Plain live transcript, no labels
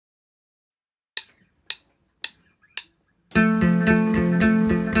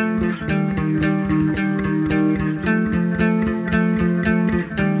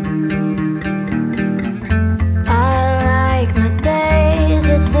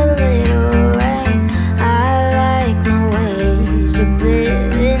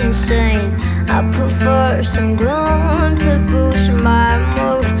some gloom to boost my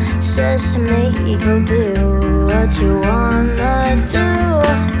mood. Sesame, go do what you wanna do.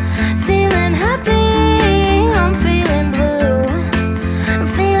 Feeling happy, I'm feeling blue. I'm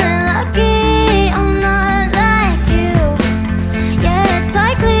feeling lucky, I'm not like you. Yeah, it's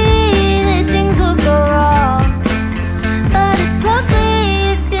likely that things will go wrong, but it's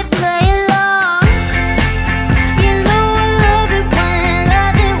lovely if you play along. You know I love it when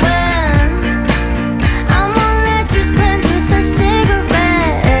I'm on that juice cleanse with a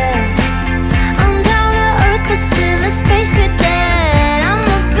cigarette. I'm down to earth but still a space cadet. I'm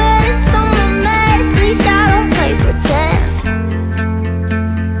the best, I'm a mess, at least I don't play pretend.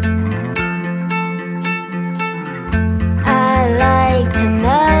 I like to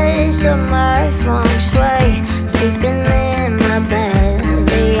mess up my feng shui, sleeping in my bed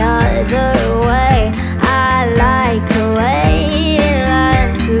the other way. I like to wait in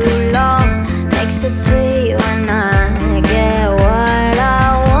line too long, makes it sweet when I get what I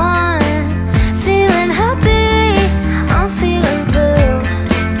want. Feeling happy, I'm feeling blue.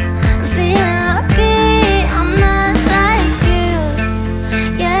 I'm feeling lucky, I'm not like you.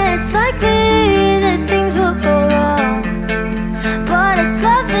 Yeah, it's likely that things will go wrong, but it's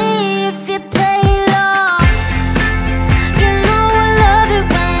lovely if you play along. You know I love it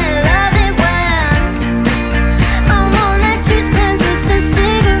when I'm on that juice cleanse with a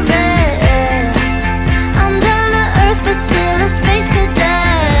cigarette. I'm down to earth but still a space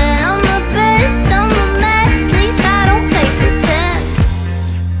cadet. I'm the best, I'm a mess, at least I don't play pretend.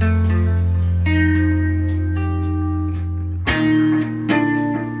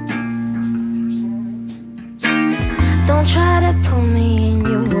 Don't try to put me in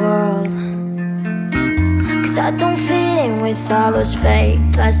your world, 'cause I don't fit in with all those fake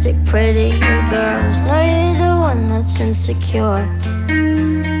plastic pretty girls. No, you're the one that's insecure.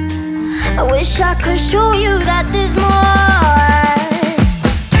 I wish I could show you that there's more.